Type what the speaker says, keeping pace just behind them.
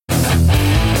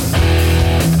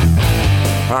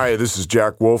Hi, this is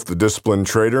Jack Wolf, the Disciplined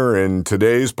Trader, and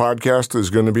today's podcast is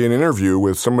going to be an interview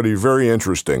with somebody very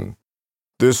interesting.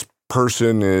 This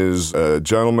person is a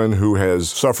gentleman who has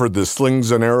suffered the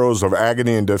slings and arrows of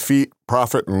agony and defeat,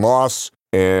 profit and loss,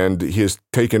 and he has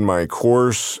taken my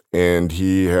course, and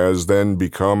he has then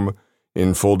become,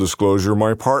 in full disclosure,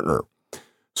 my partner.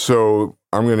 So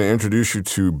I'm going to introduce you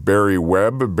to Barry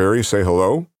Webb. Barry, say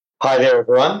hello. Hi there,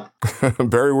 everyone.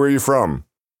 Barry, where are you from?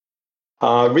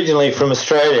 Originally from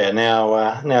Australia,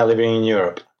 now living in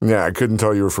Europe. Yeah, I couldn't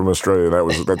tell you were from Australia.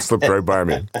 That slipped right by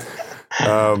me.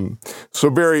 So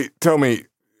Barry, tell me,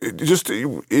 just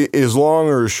as long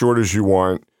or as short as you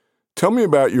want, tell me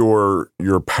about your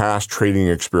past trading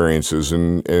experiences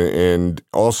and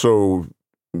also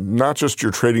not just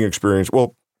your trading experience.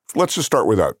 Well, let's just start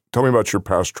with that. Tell me about your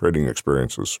past trading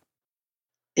experiences.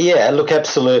 Yeah, look,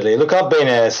 absolutely. Look, I've been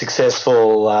a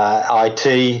successful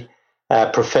IT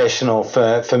professional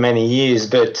for many years,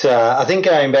 but I think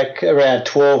going back around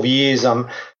 12 years, I'm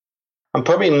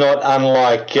probably not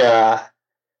unlike a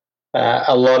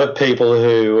lot of people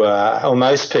or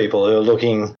most people who are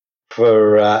looking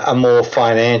for a more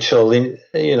financially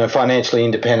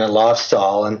independent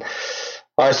lifestyle. And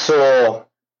I saw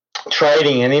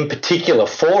trading, and in particular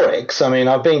Forex. I mean,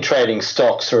 I've been trading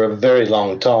stocks for a very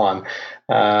long time.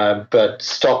 But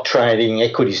stock trading,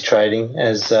 equities trading,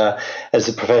 as the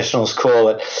professionals call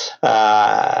it,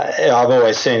 I've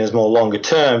always seen as more longer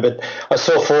term. But I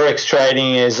saw Forex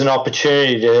trading as an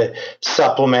opportunity to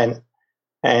supplement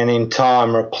and in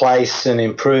time replace and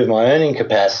improve my earning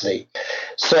capacity.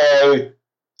 So,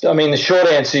 I mean, the short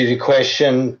answer to your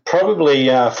question, probably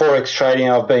Forex trading,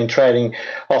 I've been trading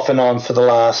off and on for the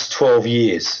last 12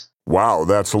 years. Wow,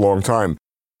 that's a long time.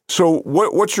 So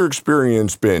what's your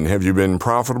experience been? Have you been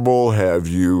profitable? Have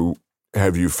you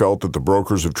felt that the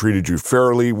brokers have treated you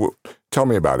fairly? Tell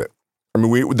me about it. I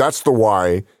mean, that's the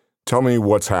why. Tell me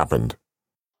what's happened.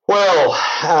 Well,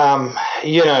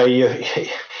 you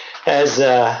as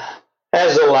a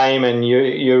layman,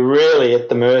 you're really at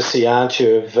the mercy, aren't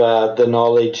you, of the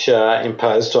knowledge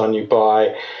imposed on you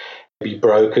by maybe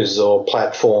brokers or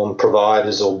platform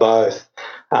providers or both.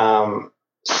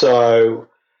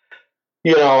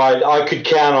 I could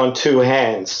count on two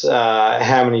hands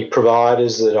how many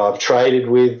providers that I've traded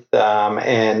with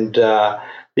and the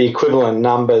equivalent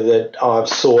number that I've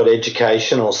sought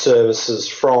educational services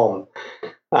from.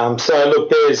 So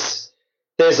look,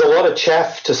 there's a lot of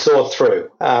chaff to sort through,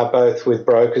 both with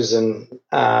brokers and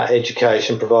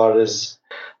education providers,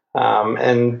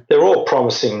 and they're all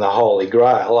promising the Holy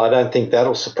Grail. I don't think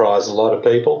that'll surprise a lot of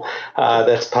people.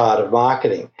 That's part of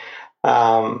marketing.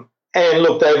 And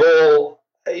look, they all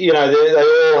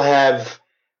have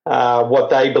what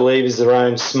they believe is their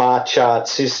own smart chart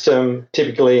system,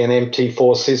 typically an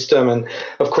MT4 system, and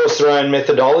of course their own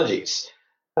methodologies.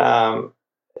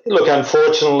 Look,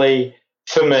 unfortunately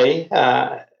for me,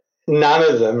 none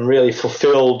of them really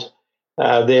fulfilled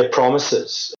their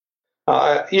promises.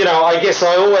 I guess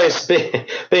I always,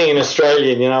 being an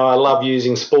Australian, I love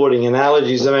using sporting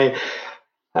analogies. I mean,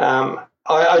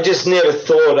 I just never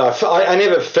thought, I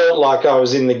never felt like I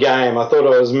was in the game. I thought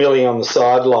I was merely on the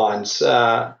sidelines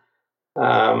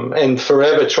and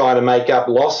forever trying to make up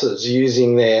losses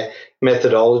using their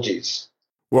methodologies.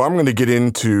 Well, I'm going to get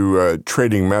into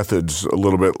trading methods a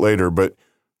little bit later, but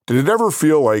did it ever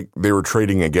feel like they were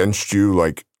trading against you,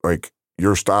 like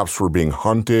your stops were being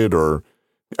hunted? Or,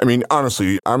 I mean,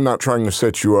 honestly, I'm not trying to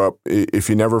set you up. If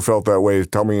you never felt that way,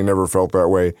 tell me you never felt that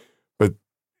way.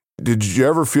 Did you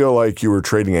ever feel like you were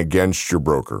trading against your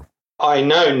broker? I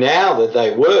know now that they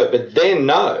were, but then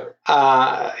no.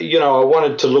 I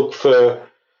wanted to look for,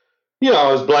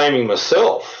 I was blaming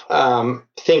myself,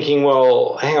 thinking,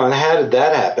 well, hang on, how did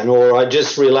that happen? Or I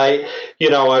just relate,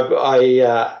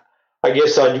 I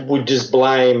guess I would just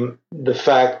blame the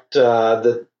fact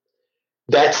that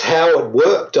that's how it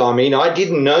worked. I mean, I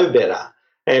didn't know better.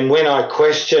 And when I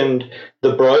questioned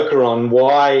the broker on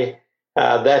why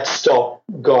that stop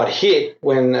got hit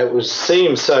when it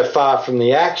seemed so far from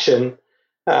the action,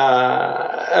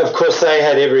 of course they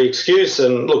had every excuse,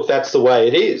 and look, that's the way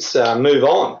it is, move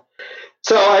on.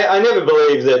 So I never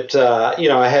believed that,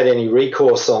 I had any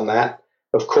recourse on that,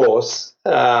 of course.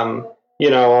 I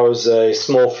was a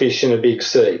small fish in a big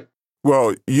sea.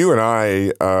 Well, you and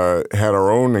I had our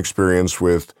own experience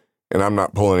with, and I'm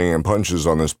not pulling any punches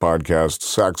on this podcast,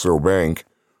 Saxo Bank,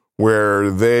 where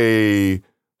they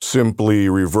simply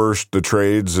reversed the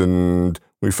trades, and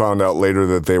we found out later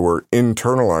that they were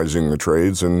internalizing the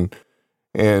trades, and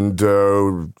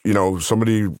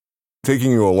somebody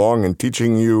taking you along and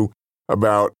teaching you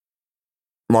about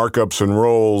markups and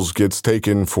rolls gets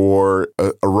taken for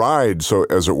a ride, so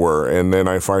as it were, and then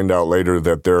I find out later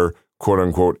that they're quote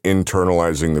unquote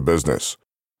internalizing the business.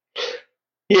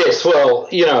 Yes, well,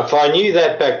 if I knew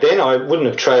that back then, I wouldn't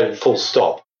have traded full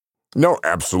stop. No,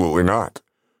 absolutely not.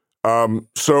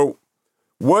 So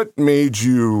what made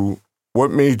you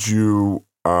want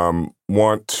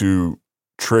to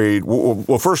trade?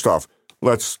 Well, first off,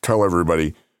 let's tell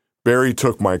everybody, Barry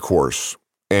took my course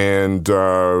and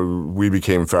we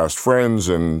became fast friends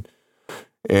and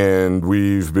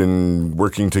we've been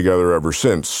working together ever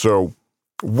since. So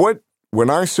when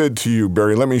I said to you,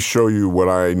 Barry, let me show you what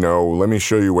I know, let me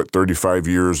show you what 35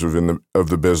 years of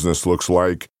the business looks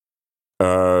like,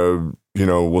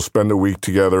 we'll spend a week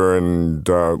together, and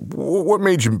what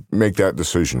made you make that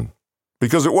decision?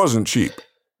 Because it wasn't cheap.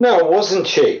 No, it wasn't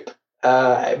cheap.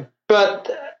 But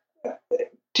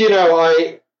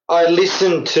I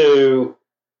listened to,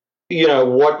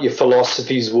 what your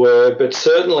philosophies were, but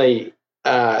certainly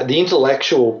the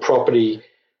intellectual property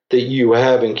that you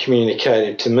have and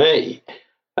communicated to me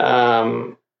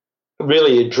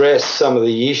really addressed some of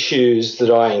the issues that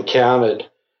I encountered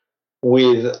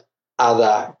with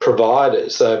other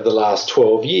providers over the last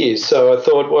 12 years. So I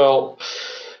thought, well,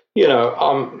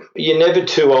 you're never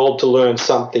too old to learn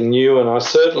something new, and I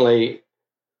certainly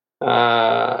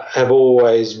have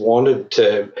always wanted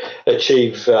to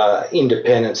achieve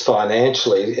independence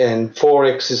financially, and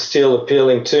Forex is still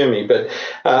appealing to me, but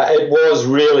it was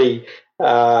really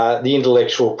the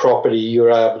intellectual property you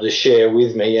were able to share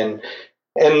with me, and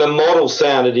the model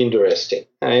sounded interesting.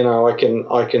 I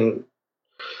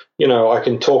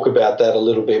can talk about that a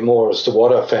little bit more as to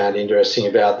what I found interesting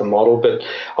about the model, but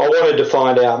I wanted to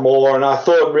find out more, and I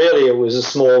thought really it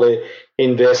was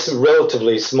a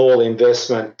relatively small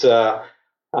investment,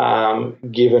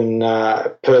 given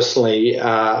personally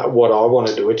what I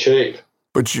wanted to achieve.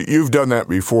 But you've done that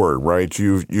before, right?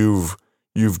 You've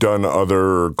done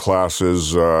other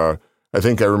classes. I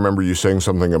think I remember you saying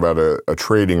something about a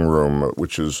trading room,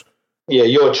 which is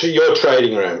your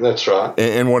trading room. That's right.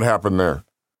 And what happened there?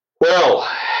 Well,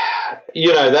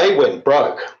 they went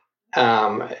broke.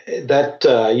 I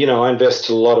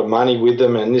invested a lot of money with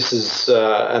them, and this is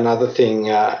another thing,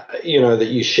 that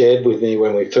you shared with me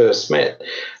when we first met.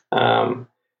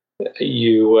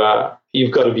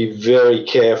 You've got to be very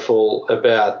careful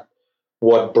about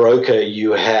what broker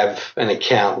you have an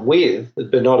account with,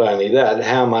 but not only that,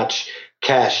 how much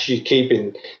cash you keep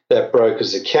in that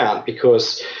broker's account,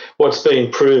 because what's been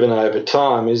proven over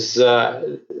time is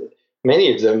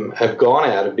many of them have gone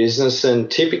out of business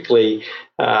and typically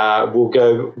will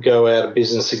go out of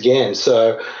business again.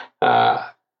 So,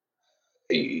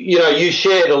 you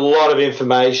shared a lot of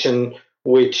information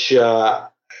which,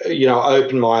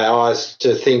 opened my eyes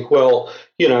to think, well,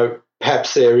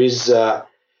 perhaps there is a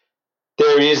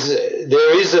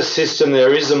system,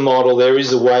 there is a model, there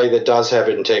is a way that does have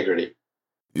integrity.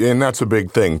 And that's a big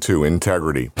thing too,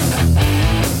 integrity.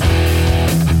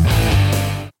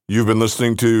 You've been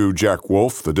listening to Jack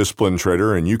Wolf, the Disciplined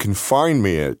Trader, and you can find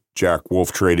me at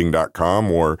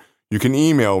jackwolftrading.com, or you can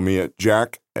email me at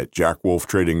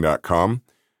jack@jackwolftrading.com.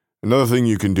 Another thing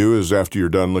you can do is, after you're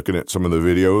done looking at some of the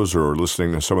videos or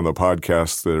listening to some of the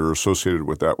podcasts that are associated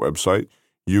with that website,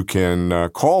 you can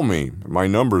call me. My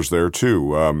number's there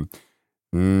too.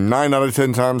 9 out of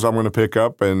 10 times I'm going to pick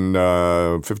up, and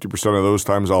 50% of those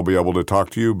times I'll be able to talk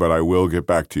to you, but I will get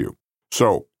back to you.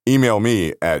 So email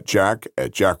me at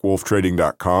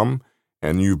jack@jackwolftrading.com,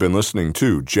 and you've been listening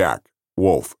to Jack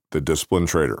Wolf, the Disciplined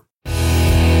Trader.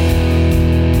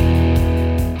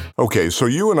 Okay, so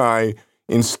you and I,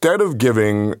 instead of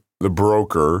giving the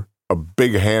broker a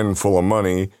big handful of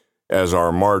money as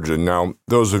our margin, now,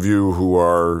 those of you who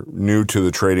are new to the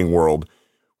trading world,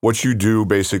 what you do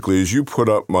basically is you put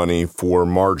up money for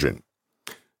margin.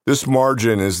 This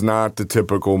margin is not the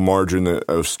typical margin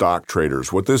of stock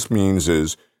traders. What this means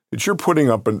is that you're putting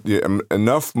up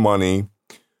enough money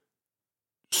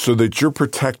so that you're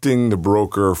protecting the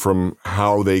broker from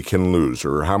how they can lose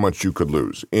or how much you could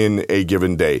lose in a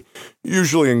given day.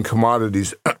 Usually in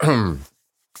commodities,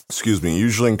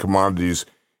 usually in commodities,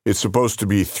 it's supposed to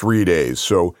be 3 days.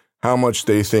 So how much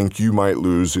they think you might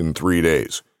lose in 3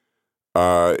 days.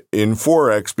 In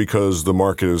Forex, because the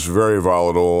market is very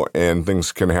volatile and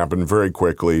things can happen very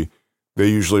quickly, they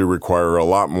usually require a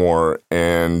lot more,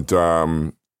 and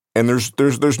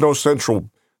there's no central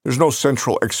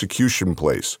execution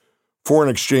place. Foreign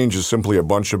exchange is simply a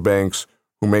bunch of banks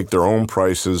who make their own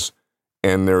prices,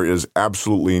 and there is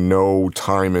absolutely no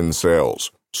time in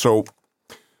sales. So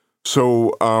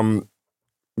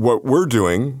what we're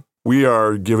doing, we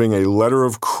are giving a letter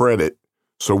of credit.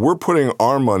 So we're putting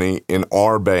our money in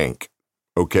our bank.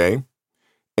 okay?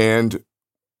 And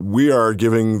we are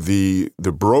giving the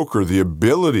broker the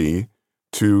ability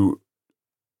to,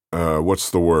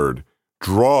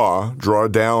 draw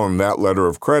down that letter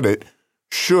of credit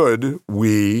should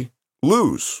we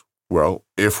lose. Well,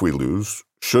 if we lose,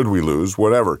 should we lose,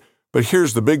 whatever. But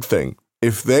here's the big thing.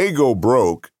 If they go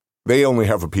broke, they only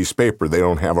have a piece of paper. They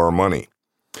don't have our money.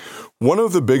 One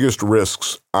of the biggest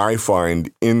risks I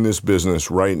find in this business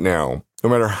right now, no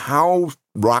matter how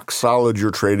rock solid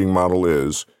your trading model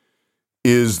is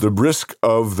the risk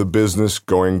of the business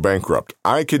going bankrupt.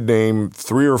 I could name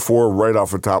 3 or 4 right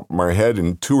off the top of my head,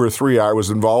 and 2 or 3 I was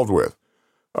involved with.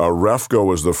 Refco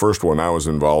was the first one I was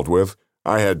involved with.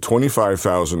 I had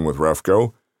 $25,000 with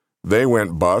Refco. They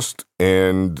went bust,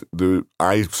 and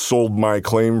I sold my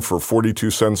claim for 42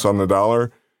 cents on the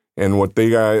dollar, and what they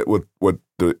got, what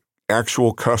the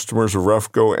actual customers of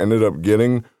Refco ended up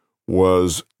getting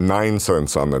was 9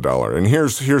 cents on the dollar. And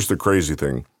here's the crazy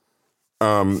thing.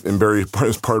 And Barry,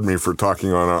 pardon me for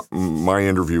talking on my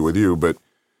interview with you, but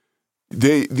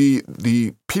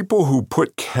the people who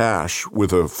put cash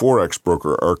with a Forex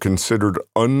broker are considered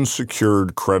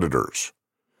unsecured creditors.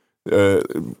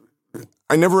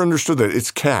 I never understood that.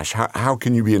 It's cash. How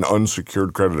can you be an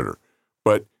unsecured creditor?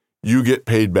 But you get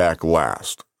paid back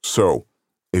last. So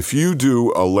if you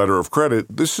do a letter of credit,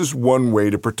 this is one way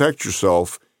to protect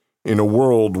yourself in a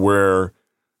world where,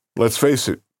 let's face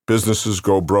it, businesses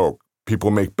go broke.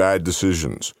 People make bad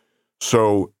decisions.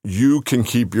 So you can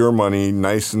keep your money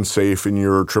nice and safe in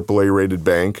your AAA-rated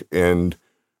bank, and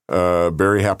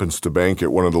Barry happens to bank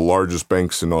at one of the largest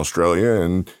banks in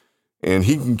Australia, and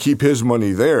he can keep his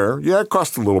money there. Yeah, it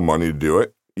costs a little money to do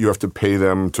it. You have to pay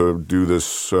them to do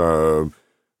this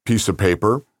piece of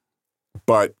paper.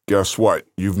 But guess what?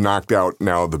 You've knocked out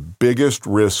now the biggest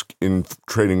risk in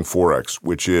trading Forex,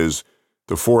 which is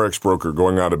the Forex broker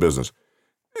going out of business.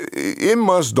 It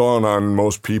must dawn on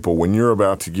most people when you're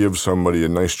about to give somebody a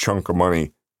nice chunk of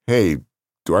money, hey,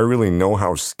 do I really know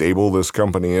how stable this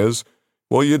company is?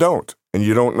 Well, you don't, and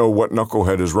you don't know what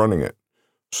knucklehead is running it.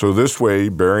 So this way,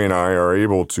 Barry and I are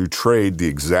able to trade the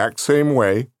exact same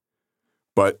way,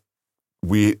 but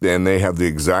they have the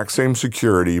exact same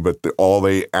security, but all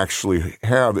they actually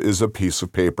have is a piece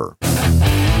of paper.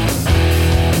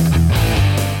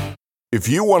 If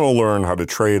you want to learn how to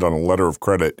trade on a letter of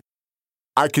credit,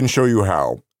 I can show you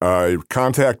how.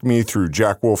 Contact me through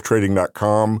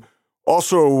jackwolftrading.com.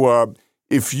 Also,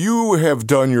 if you have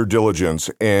done your diligence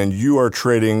and you are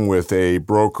trading with a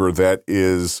broker that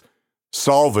is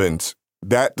solvent,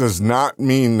 that does not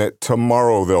mean that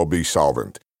tomorrow they'll be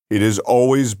solvent. It is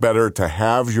always better to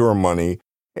have your money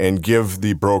and give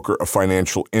the broker a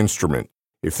financial instrument.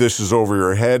 If this is over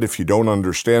your head, if you don't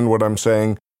understand what I'm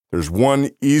saying, there's one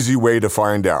easy way to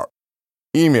find out.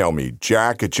 Email me,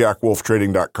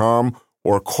 jack@jackwolftrading.com,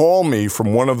 or call me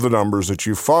from one of the numbers that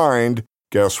you find,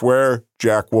 guess where?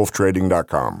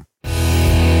 jackwolftrading.com.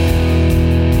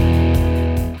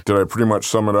 Did I pretty much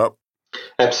sum it up?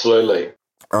 Absolutely.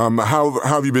 How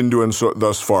have you been doing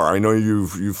thus far? I know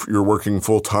you're working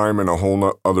full time in a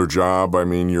whole other job. I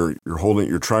mean, you're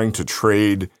trying to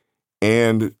trade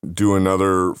and do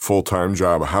another full time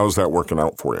job. How's that working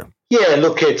out for you? Yeah,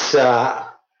 look, it's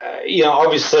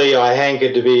obviously I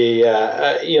hankered to be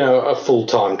a full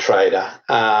time trader.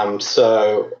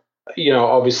 So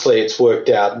obviously it's worked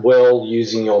out well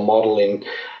using your model in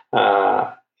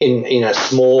a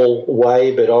small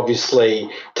way, but obviously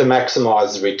to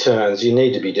maximize the returns, you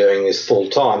need to be doing this full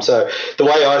time. So the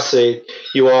way I see it,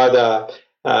 you either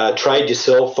trade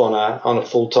yourself on a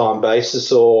full time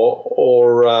basis,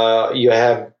 or you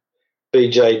have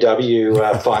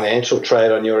BJW Financial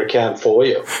trade on your account for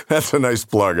you. That's a nice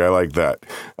plug. I like that.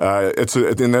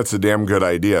 And that's a damn good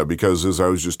idea, because as I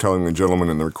was just telling the gentleman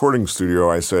in the recording studio,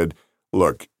 I said,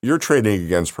 look, you're trading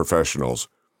against professionals.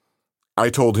 I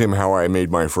told him how I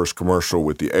made my first commercial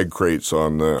with the egg crates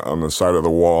on the side of the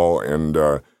wall, and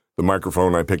the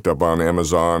microphone I picked up on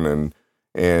Amazon,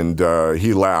 and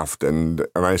he laughed, and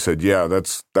I said, yeah,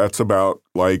 that's about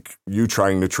like you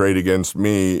trying to trade against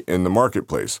me in the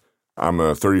marketplace. I'm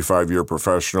a 35-year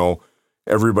professional.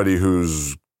 Everybody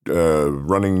who's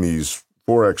running these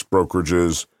Forex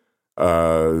brokerages,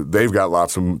 they've got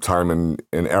lots of time and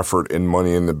effort and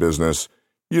money in the business.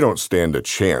 You don't stand a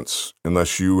chance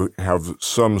unless you have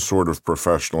some sort of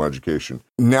professional education.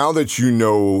 Now that you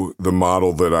know the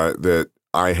model that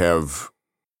I have,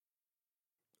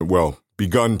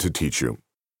 begun to teach you,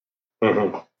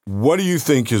 mm-hmm. What do you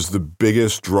think is the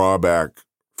biggest drawback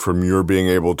from your being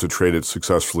able to trade it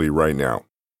successfully right now?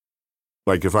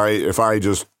 Like if I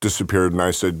just disappeared and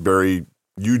I said, Barry,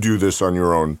 you do this on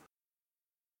your own.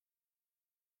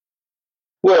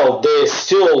 Well, there's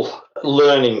still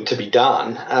learning to be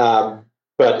done,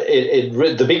 but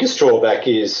the biggest drawback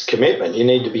is commitment. You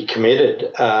need to be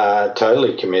committed,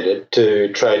 totally committed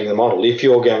to trading the model. If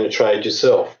you're going to trade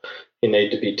yourself, you need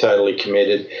to be totally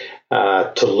committed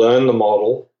to learn the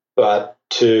model, but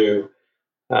to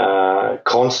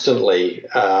constantly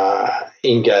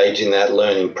engage in that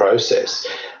learning process.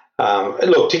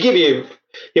 Look, to give you,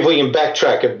 if we can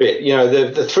backtrack a bit,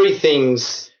 the three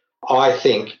things I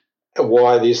think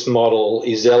why this model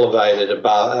is elevated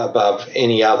above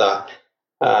any other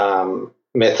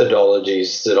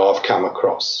methodologies that I've come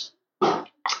across.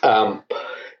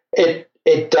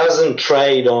 It doesn't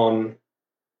trade on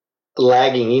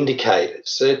lagging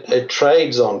indicators. It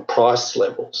trades on price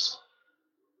levels.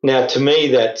 Now, to me,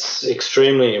 that's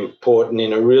extremely important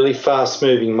in a really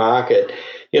fast-moving market.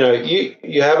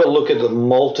 You have a look at the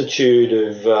multitude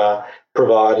of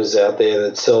providers out there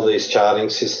that sell these charting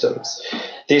systems.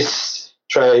 This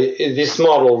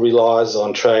model relies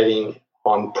on trading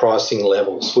on pricing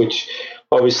levels, which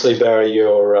obviously, Barry,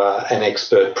 you're an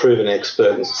expert, proven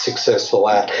expert, and successful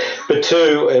at. But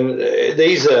two, and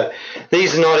these are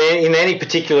not in any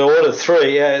particular order.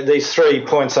 These 3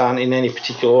 points aren't in any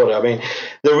particular order. I mean,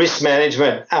 the risk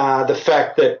management, the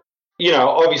fact that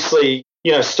obviously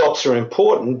stops are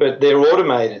important, but they're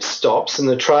automated stops, and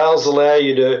the trails allow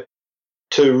you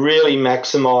to really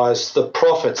maximise the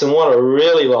profits. And what I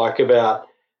really like about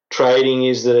trading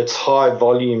is that it's high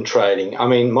volume trading. I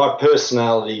mean, my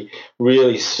personality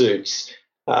really suits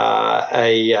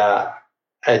a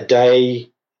day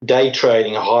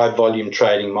trading, a high volume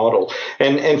trading model.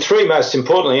 And three, most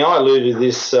importantly, I alluded to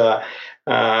this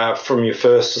from your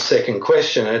first to second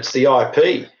question. It's the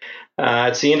IP.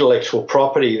 It's the intellectual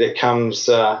property that comes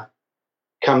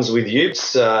with you.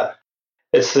 It's the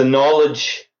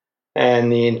knowledge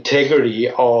and the integrity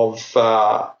of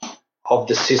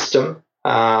the system,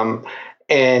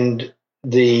 and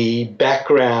the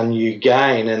background you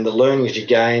gain and the learnings you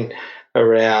gain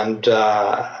around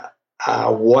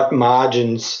what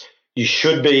margins you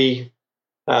should be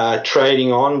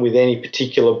trading on with any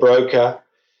particular broker.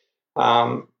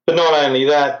 But not only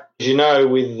that, as you know,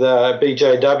 with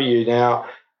BJW now,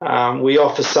 we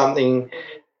offer something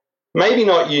maybe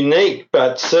not unique,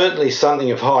 but certainly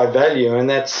something of high value, and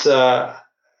that's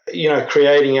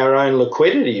creating our own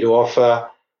liquidity to offer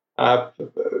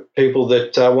people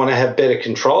that want to have better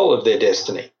control of their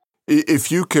destiny.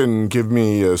 If you can give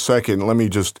me a second, let me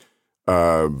just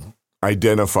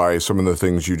identify some of the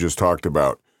things you just talked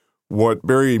about. What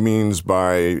Barry means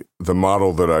by the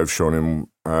model that I've shown him,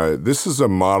 this is a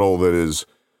model that is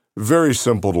very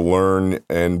simple to learn,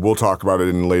 and we'll talk about it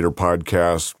in later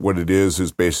podcasts. What it is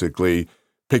basically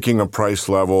picking a price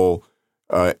level,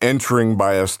 entering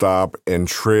by a stop, and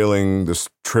trailing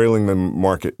the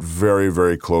market very,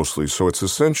 very closely. So it's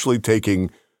essentially taking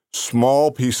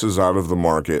small pieces out of the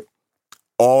market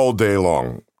all day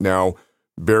long. Now,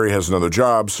 Barry has another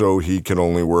job, so he can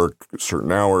only work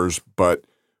certain hours, but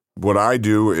what I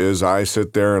do is I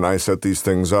sit there and I set these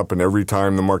things up, and every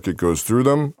time the market goes through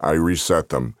them, I reset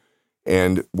them.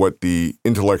 And what the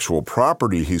intellectual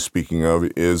property he's speaking of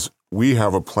is we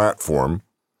have a platform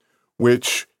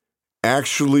which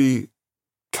actually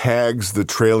tags the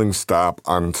trailing stop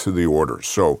onto the order.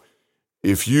 So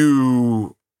if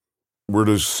you were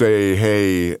to say,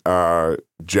 hey,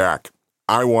 Jack,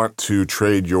 I want to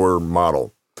trade your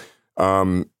model.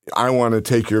 I want to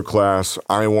take your class.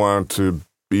 I want to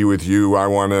be with you. I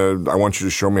want you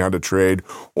to show me how to trade,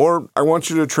 or I want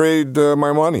you to trade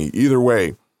my money. Either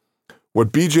way,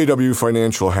 what BJW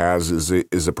Financial has is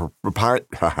a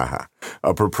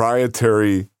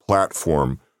proprietary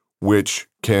platform which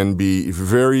can be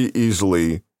very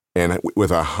easily and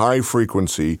with a high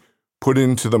frequency put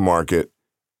into the market,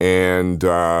 and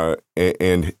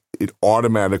it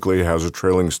automatically has a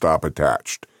trailing stop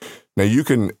attached. Now you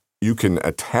can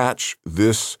attach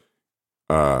this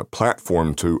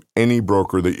platform to any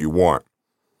broker that you want.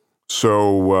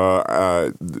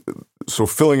 So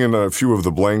filling in a few of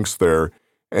the blanks there,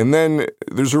 and then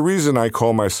there's a reason I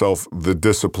call myself the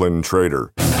disciplined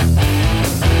trader.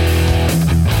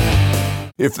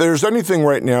 If there's anything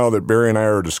right now that Barry and I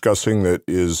are discussing that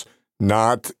is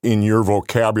not in your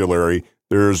vocabulary,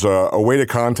 there's a way to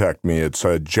contact me. It's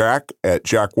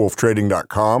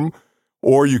jack@jackwolftrading.com,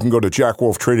 or you can go to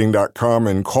jackwolftrading.com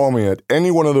and call me at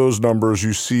any one of those numbers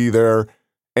you see there.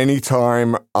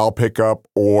 Anytime I'll pick up,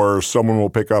 or someone will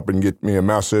pick up and get me a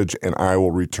message, and I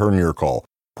will return your call.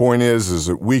 Point is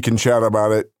that we can chat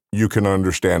about it. You can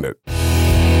understand it.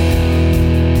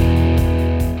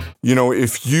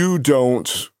 If you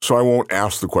don't, so I won't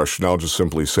ask the question, I'll just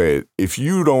simply say it. If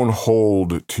you don't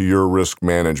hold to your risk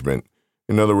management,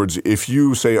 In other words, if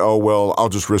you say, oh, well, I'll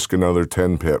just risk another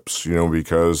 10 pips,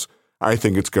 because I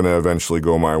think it's going to eventually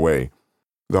go my way.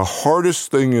 The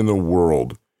hardest thing in the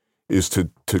world is to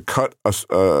cut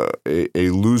a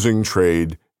losing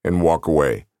trade and walk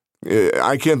away.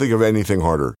 I can't think of anything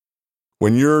harder.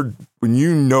 When you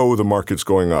know the market's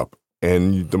going up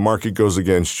and the market goes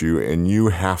against you and you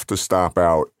have to stop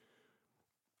out,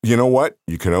 you know what?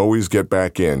 You can always get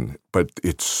back in, but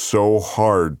it's so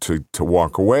hard to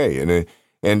walk away.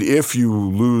 And if you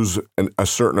lose a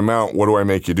certain amount, what do I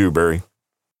make you do, Barry?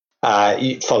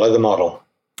 You follow the model.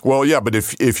 Well, yeah, but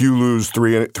if you lose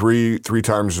three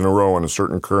times in a row on a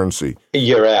certain currency,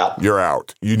 you're out. You're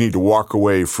out. You need to walk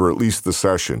away for at least the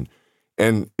session.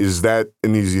 And is that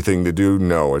an easy thing to do?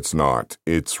 No, it's not.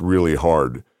 It's really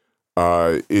hard.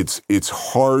 It's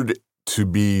hard to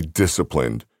be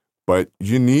disciplined, but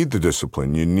you need the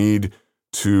discipline. You need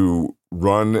to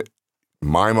run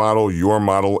my model, your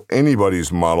model,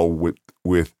 anybody's model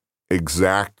with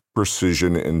exact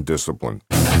precision and discipline.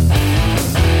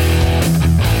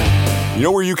 You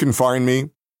know where you can find me?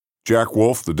 Jack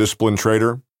Wolf, the Disciplined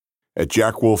Trader, at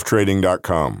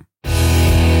jackwolftrading.com.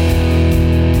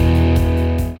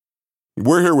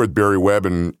 We're here with Barry Webb,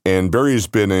 and Barry's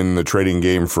been in the trading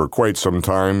game for quite some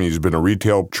time. He's been a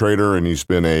retail trader, and he's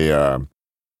been a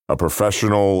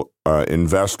professional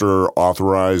investor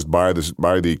authorized by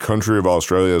the country of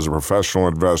Australia as a professional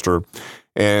investor.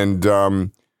 And I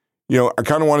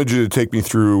kind of wanted you to take me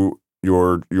through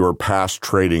your past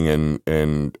trading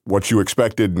and what you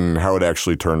expected and how it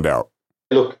actually turned out.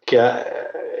 Look,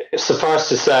 suffice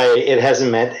to say, it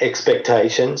hasn't met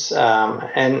expectations.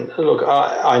 And look,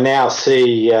 I now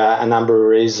see a number of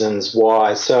reasons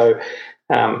why. So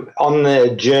on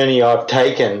the journey I've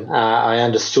taken, I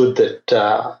understood that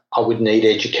I would need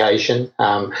education.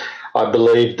 I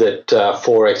believed that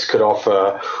Forex could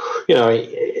offer,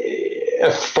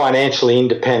 a financially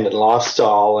independent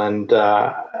lifestyle,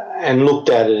 and looked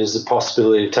at it as a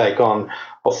possibility to take on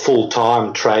a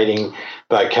full-time trading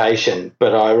vocation.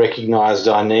 But I recognised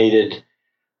I needed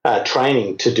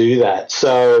training to do that.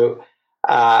 So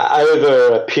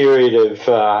over a period of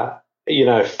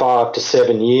 5 to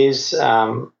 7 years,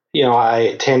 I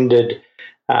attended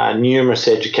numerous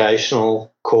educational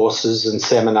courses and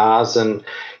seminars, and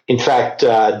in fact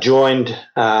joined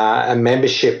a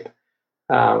membership,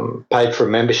 paid for a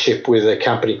membership with a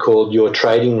company called Your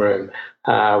Trading Room,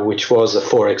 which was a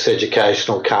Forex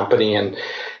educational company, and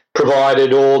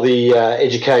provided all the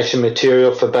education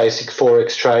material for basic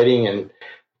Forex trading, and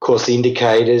of course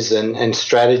indicators and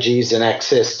strategies, and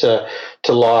access to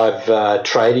live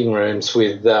trading rooms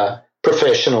with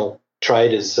professional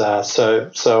traders.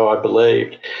 So I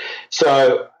believed.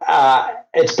 So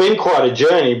it's been quite a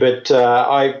journey, but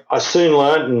I soon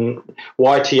learned, and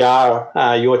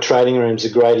YTR, Your Trading Room, is a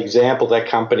great example. That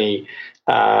company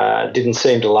didn't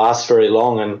seem to last very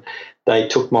long, and they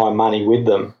took my money with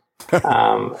them.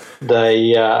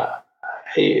 They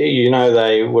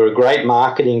were a great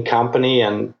marketing company,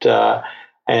 and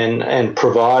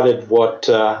provided what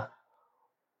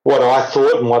I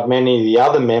thought and what many of the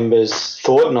other members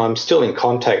thought, and I'm still in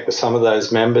contact with some of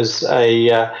those members,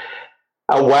 a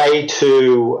way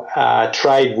to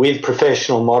trade with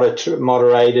professional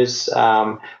moderators,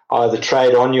 either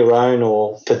trade on your own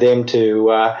or for them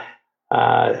to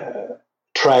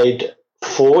trade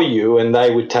for you, and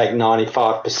they would take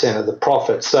 95% of the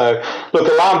profit. So, look,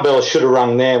 alarm bells should have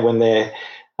rung there when they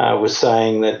were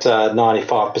saying that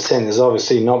 95%, there's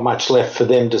obviously not much left for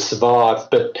them to survive.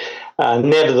 But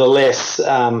nevertheless,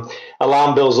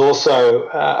 alarm bells also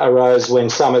arose when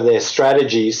some of their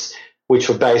strategies, which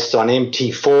were based on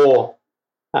MT4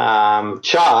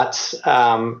 charts,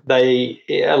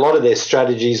 a lot of their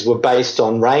strategies were based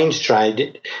on range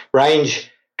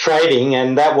trading,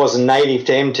 and that wasn't native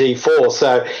to MT4.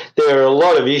 So there are a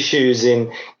lot of issues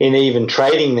in even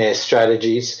trading their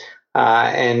strategies,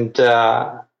 and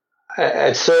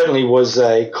it certainly was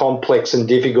a complex and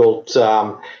difficult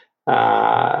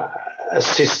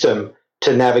system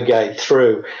to navigate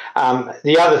through.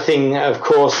 The other thing, of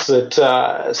course,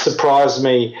 that surprised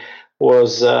me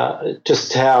was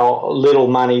just how little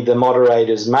money the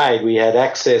moderators made. We had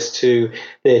access to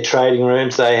their trading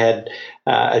rooms. They had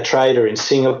a trader in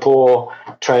Singapore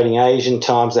trading Asian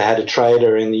times. They had a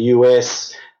trader in the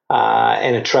US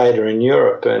and a trader in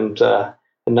Europe, and at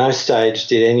no stage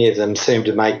did any of them seem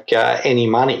to make any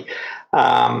money.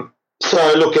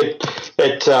 So look, it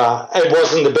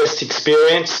wasn't the best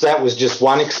experience. That was just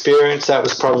one experience. That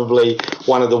was probably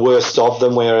one of the worst of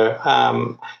them, where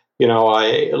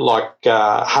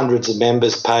hundreds of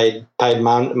members paid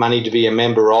money to be a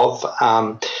member of.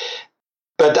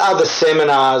 But other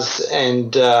seminars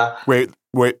and wait,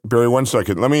 Wait, Barry, 1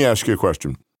 second. Let me ask you a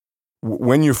question.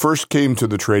 When you first came to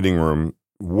the trading room,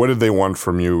 what did they want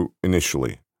from you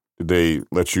initially? Did they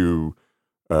let you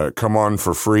come on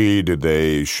for free? Did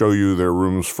they show you their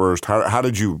rooms first? How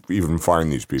did you even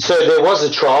find these people? So there was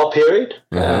a trial period.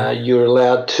 Mm-hmm. You're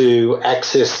allowed to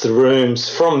access the rooms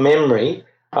from memory.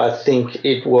 I think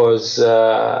it was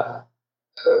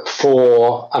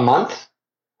for a month.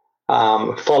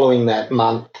 Following that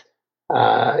month,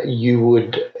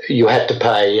 you had to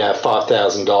pay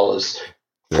 $5,000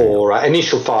 for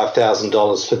initial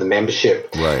 $5,000 for the membership.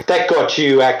 Right. That got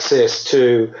you access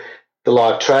to the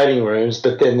live trading rooms,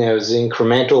 but then there was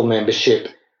incremental membership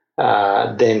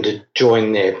then to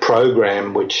join their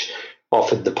program, which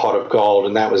offered the pot of gold,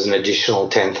 and that was an additional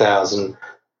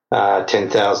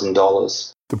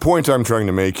 $10,000. The point I'm trying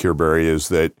to make here, Barry, is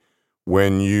that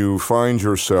when you find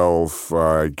yourself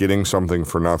getting something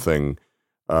for nothing,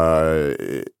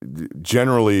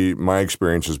 generally my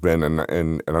experience has been,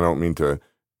 and I don't mean to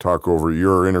talk over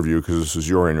your interview because this is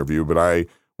your interview, but I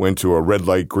went to a red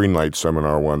light, green light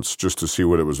seminar once just to see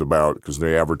what it was about because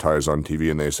they advertise on TV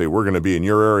and they say, we're going to be in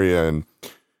your area, and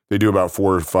they do about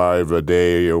 4 or 5 a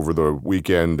day over the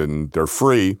weekend and they're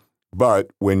free.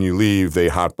 But when you leave, they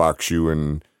hotbox you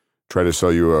and try to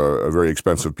sell you a very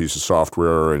expensive piece of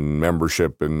software and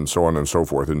membership and so on and so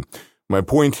forth. And my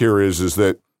point here is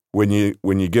that when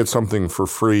you get something for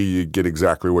free, you get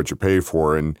exactly what you pay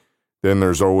for. And then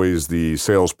there's always the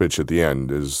sales pitch at the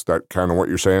end. Is that kind of what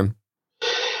you're saying?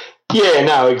 Yeah,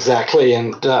 no, exactly.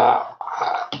 And, I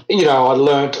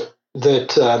learned that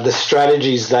the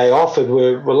strategies they offered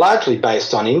were largely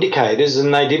based on indicators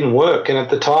and they didn't work. And at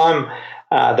the time,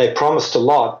 they promised a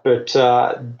lot, but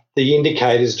the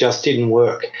indicators just didn't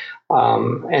work.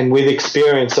 And with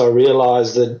experience, I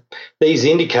realized that these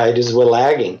indicators were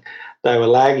lagging. They were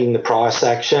lagging the price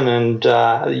action, and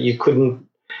you couldn't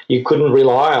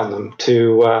rely on them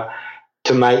to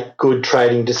make good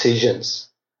trading decisions.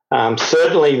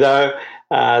 Certainly, though,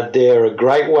 they're a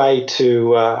great way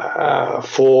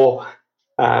for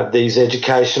these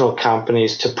educational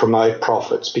companies to promote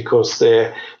profits because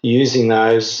they're using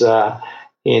those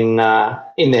in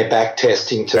their back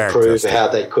testing to prove how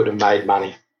they could have made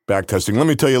money. Back testing. Let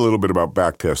me tell you a little bit about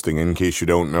back testing in case you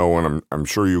don't know, and I'm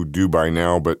sure you do by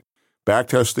now, but back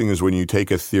testing is when you take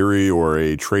a theory or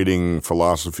a trading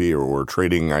philosophy or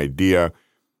trading idea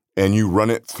and you run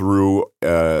it through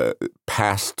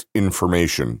past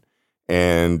information.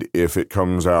 And if it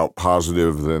comes out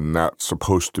positive, then that's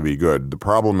supposed to be good. The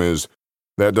problem is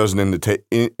that doesn't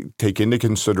take into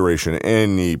consideration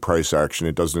any price action.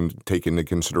 It doesn't take into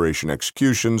consideration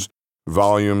executions,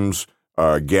 volumes,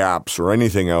 gaps, or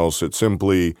anything else. It's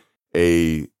simply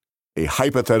a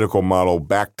hypothetical model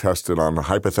back-tested on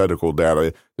hypothetical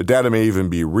data. The data may even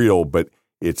be real, but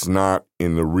it's not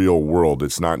in the real world.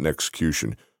 It's not in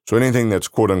execution. So anything that's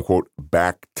quote-unquote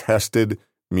back-tested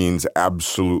means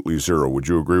absolutely zero. Would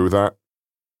you agree with that?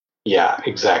 Yeah,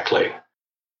 exactly.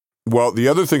 Well, the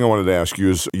other thing I wanted to ask you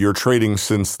is your trading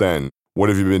since then. What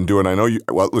have you been doing? I know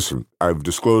listen, I've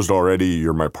disclosed already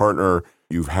you're my partner.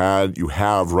 You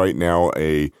have right now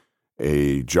a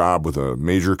job with a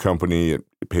major company. It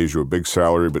pays you a big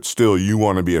salary, but still you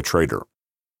want to be a trader.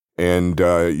 And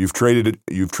you've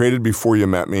traded before you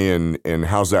met me, and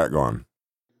how's that gone?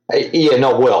 Yeah,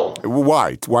 not well.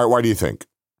 Why? Why do you think?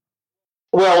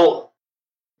 Well,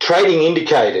 trading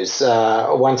indicators,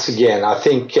 once again, I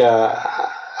think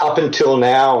up until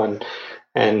now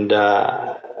and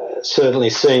certainly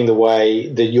seeing the way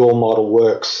that your model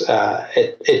works,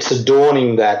 it's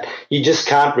adorning that you just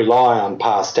can't rely on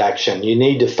past action. You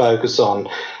need to focus on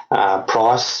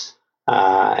price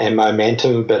and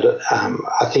momentum. But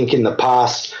I think in the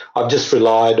past, I've just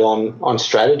relied on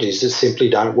strategies that simply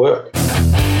don't work.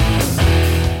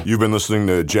 You've been listening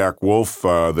to Jack Wolf,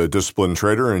 the Disciplined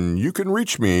Trader, and you can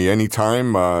reach me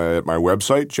anytime at my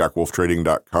website,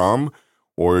 jackwolftrading.com,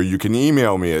 or you can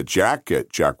email me at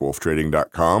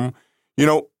jack@jackwolftrading.com.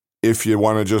 If you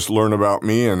want to just learn about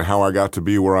me and how I got to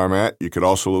be where I'm at, you could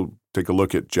also take a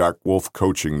look at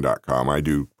jackwolfcoaching.com. I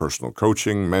do personal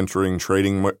coaching, mentoring,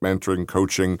 trading mentoring,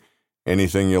 coaching,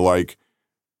 anything you like.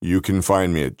 You can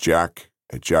find me at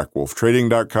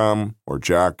jack@jackwolftrading.com or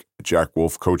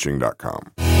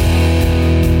jack@jackwolfcoaching.com.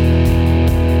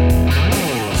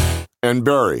 And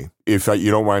Barry, if you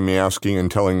don't mind me asking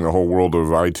and telling the whole world of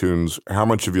iTunes, how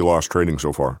much have you lost trading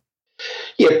so far?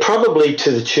 Yeah, probably to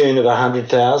the tune of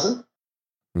 100,000.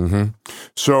 Mm-hmm.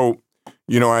 So,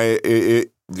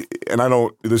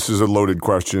 this is a loaded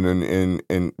question,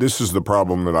 and this is the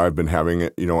problem that I've been having.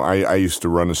 I used to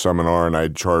run a seminar and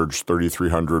I'd charge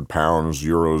 3,300 pounds,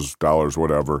 euros, dollars,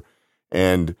 whatever.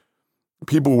 And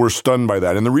people were stunned by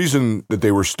that. And the reason that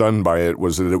they were stunned by it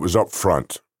was that it was up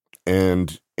front.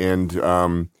 And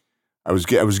I was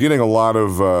getting a lot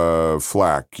of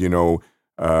flack,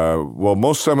 well,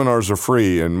 most seminars are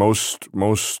free, and most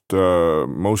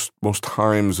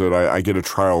times that I get a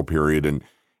trial period, and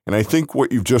I think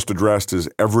what you've just addressed is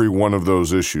every one of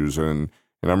those issues, and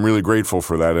I'm really grateful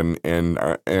for that, and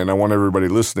I want everybody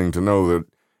listening to know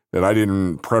that I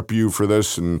didn't prep you for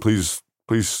this, and please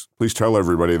tell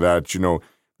everybody that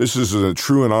this is a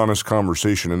true and honest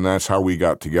conversation, and that's how we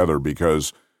got together,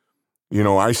 because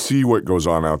I see what goes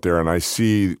on out there, and I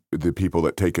see the people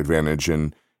that take advantage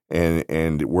and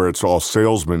where it's all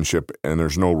salesmanship and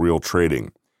there's no real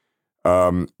trading.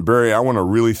 Barry, I want to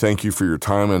really thank you for your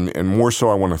time, and more so,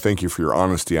 I want to thank you for your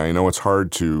honesty. I know it's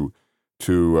hard to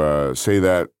say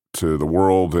that to the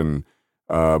world,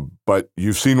 but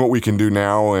you've seen what we can do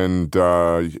now, and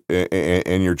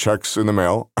your check's in the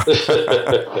mail.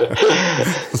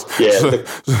 Yeah.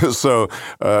 So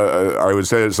I would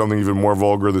say it's something even more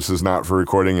vulgar. This is not for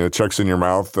recording. A check's in your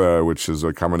mouth, which is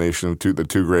a combination of the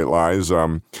two great lies.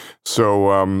 We'll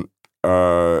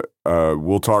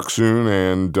talk soon.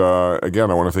 And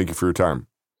again, I want to thank you for your time.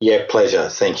 Yeah, pleasure.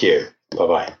 Thank you.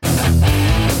 Bye-bye.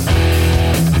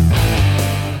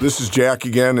 This is Jack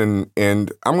again,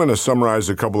 and I'm going to summarize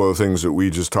a couple of the things that we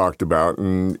just talked about,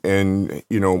 and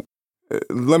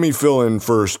let me fill in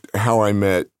first how I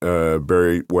met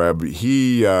Barry Webb.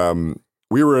 We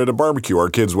were at a barbecue. Our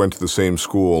kids went to the same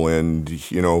school, and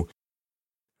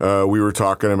we were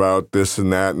talking about this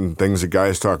and that and things that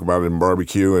guys talk about in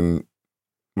barbecue, and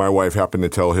my wife happened to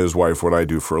tell his wife what I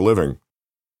do for a living,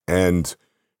 and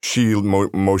she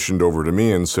motioned over to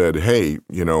me and said, "Hey,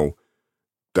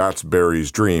 that's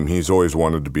Barry's dream. He's always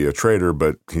wanted to be a trader,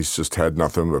 but he's just had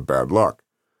nothing but bad luck."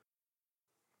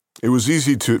 It was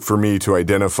easy for me to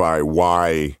identify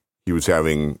why he was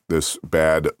having this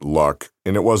bad luck,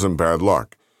 and it wasn't bad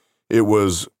luck. It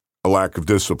was a lack of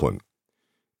discipline.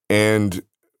 And,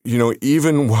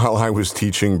 even while I was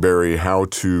teaching Barry how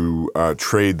to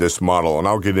trade this model, and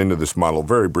I'll get into this model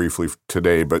very briefly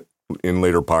today, but in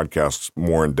later podcasts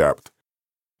more in depth,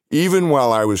 even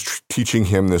while I was teaching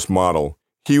him this model,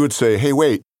 he would say, "Hey,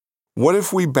 wait, what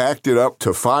if we backed it up to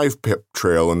 5-pip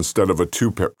trail instead of a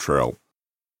 2-pip trail?"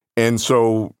 And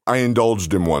so I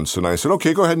indulged him once, and I said,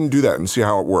 "Okay, go ahead and do that and see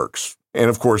how it works." And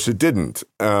of course it didn't.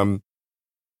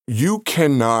 You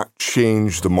cannot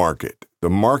change the market. The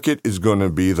market is going to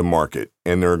be the market.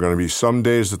 And there are going to be some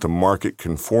days that the market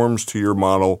conforms to your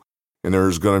model, and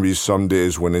there's going to be some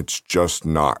days when it's just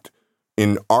not.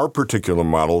 In our particular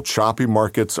model, choppy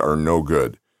markets are no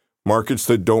good. Markets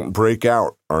that don't break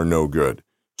out are no good.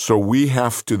 So we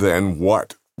have to then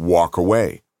what? Walk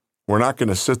away. We're not going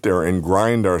to sit there and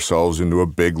grind ourselves into a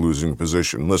big losing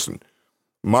position. Listen,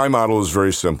 my model is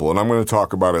very simple, and I'm going to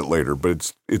talk about it later,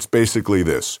 but it's basically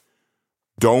this.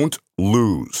 Don't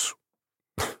lose.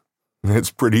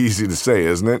 It's pretty easy to say,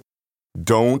 isn't it?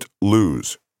 Don't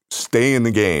lose. Stay in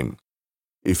the game.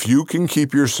 If you can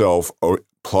keep yourself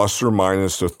plus or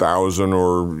minus 1,000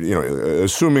 or,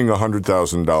 assuming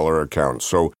 $100,000 account.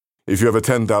 So if you have a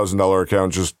 $10,000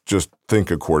 account, just think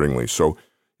accordingly. So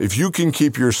if you can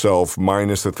keep yourself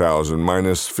minus 1,000,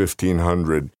 minus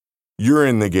 1,500, you're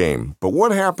in the game. But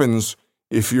what happens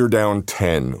if you're down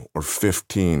 10 or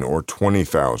 15 or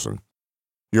 20,000?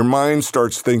 Your mind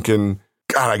starts thinking,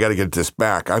 God, I got to get this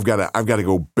back. I've got to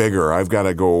go bigger. I've got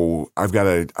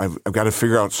to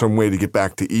figure out some way to get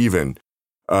back to even.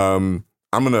 I'm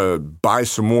going to buy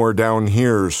some more down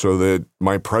here so that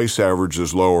my price average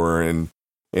is lower, and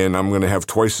I'm going to have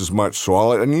twice as much. So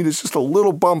all I need is just a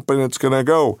little bump and it's going to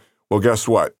go. Well, guess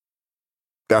what?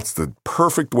 That's the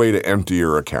perfect way to empty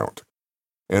your account.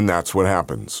 And that's what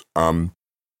happens.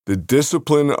 The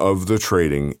discipline of the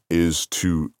trading is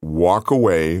to walk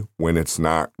away when it's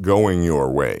not going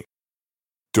your way.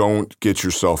 Don't get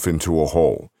yourself into a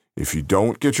hole. If you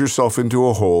don't get yourself into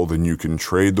a hole, then you can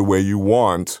trade the way you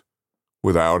want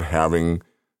without having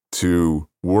to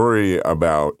worry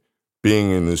about being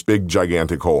in this big,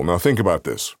 gigantic hole. Now, think about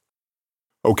this.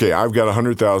 Okay, I've got a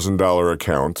 $100,000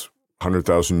 account,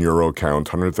 100,000 euro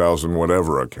account, 100,000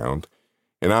 whatever account,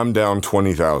 and I'm down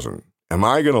 20,000. Am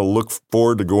I going to look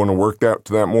forward to going to work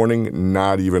that morning?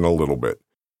 Not even a little bit.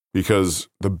 Because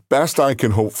the best I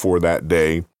can hope for that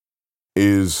day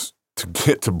is to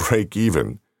get to break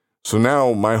even. So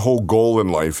now my whole goal in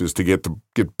life is to get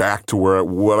back to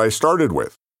what I started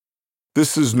with.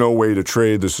 This is no way to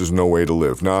trade. This is no way to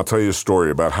live. Now I'll tell you a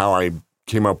story about how I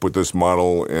came up with this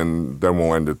model, and then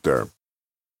we'll end it there.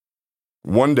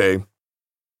 One day,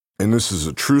 and this is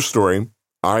a true story,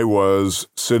 I was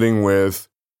sitting with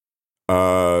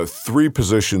 3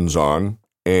 positions on,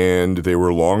 and they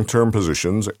were long-term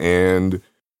positions, and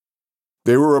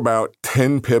they were about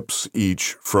 10 pips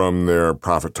each from their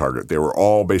profit target. They were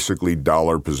all basically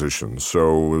dollar positions.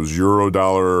 So it was euro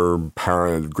dollar,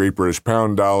 pound, Great British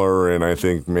pound dollar, and I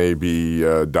think maybe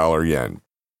dollar yen.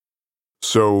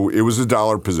 So it was a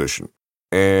dollar position.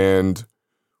 And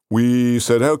we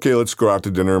said, okay, let's go out to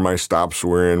dinner. My stops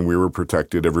were in. We were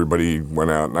protected. Everybody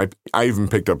went out. And I even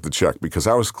picked up the check because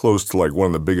I was close to like one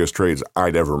of the biggest trades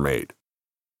I'd ever made.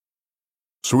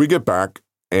 So we get back.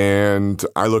 And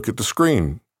I look at the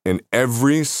screen, and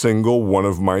every single one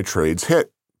of my trades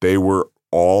hit. They were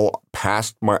all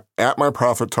at my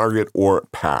profit target or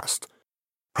past.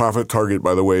 Profit target,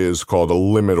 by the way, is called a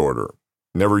limit order.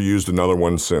 Never used another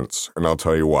one since, and I'll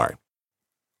tell you why.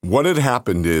 What had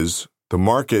happened is the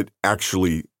market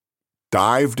actually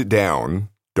dove down,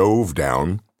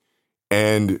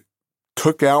 and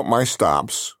took out my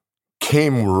stops,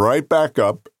 came right back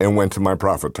up, and went to my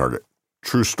profit target.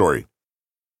 True story.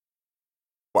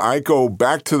 I go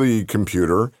back to the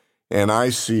computer and I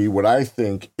see what I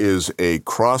think is a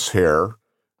crosshair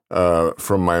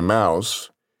from my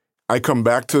mouse. I come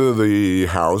back to the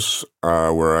house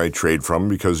where I trade from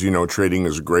because, trading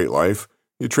is a great life.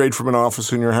 You trade from an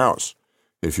office in your house.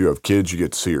 If you have kids, you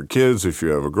get to see your kids. If you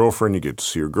have a girlfriend, you get to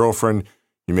see your girlfriend.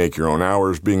 You make your own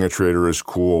hours. Being a trader is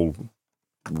cool.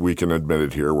 We can admit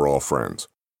it here. We're all friends.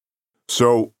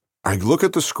 So I look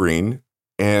at the screen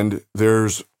and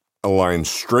there's a line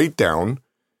straight down,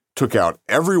 took out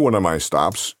every one of my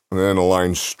stops, and then a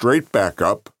line straight back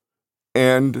up,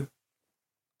 and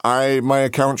my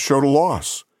account showed a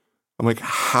loss. I'm like,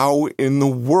 how in the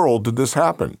world did this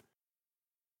happen?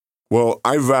 Well,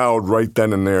 I vowed right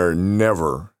then and there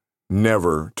never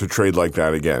to trade like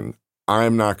that again.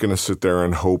 I'm not going to sit there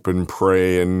and hope and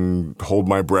pray and hold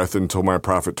my breath until my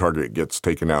profit target gets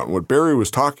taken out. And what Barry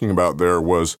was talking about there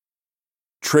was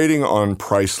trading on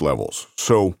price levels.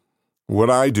 So what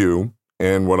I do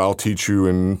and what I'll teach you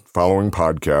in following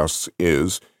podcasts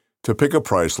is to pick a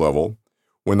price level.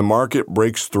 When the market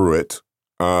breaks through it,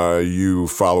 you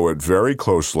follow it very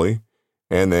closely,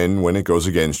 and then when it goes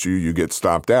against you, you get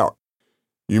stopped out.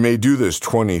 You may do this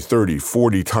 20, 30,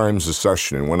 40 times a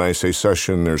session. And when I say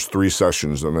session, there's 3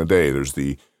 sessions in a day. There's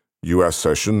the US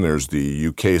session, there's the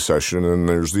UK session, and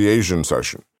there's the Asian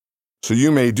session. So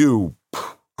you may do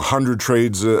 100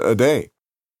 trades a day,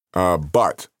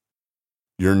 but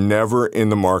you're never in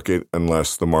the market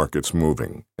unless the market's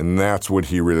moving. And that's what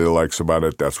he really likes about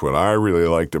it. That's what I really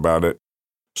liked about it.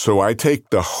 So I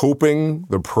take the hoping,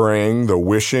 the praying, the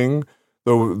wishing,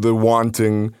 the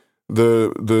wanting,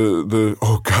 the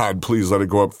oh God, please let it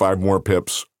go up 5 more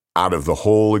pips out of the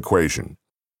whole equation.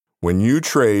 When you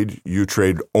trade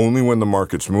only when the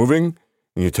market's moving,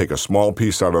 and you take a small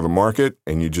piece out of the market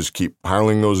and you just keep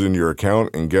piling those into your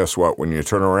account. And guess what? When you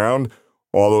turn around,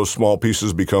 all those small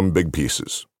pieces become big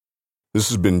pieces. This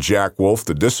has been Jack Wolf,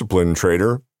 the Disciplined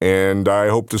Trader, and I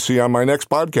hope to see you on my next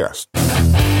podcast.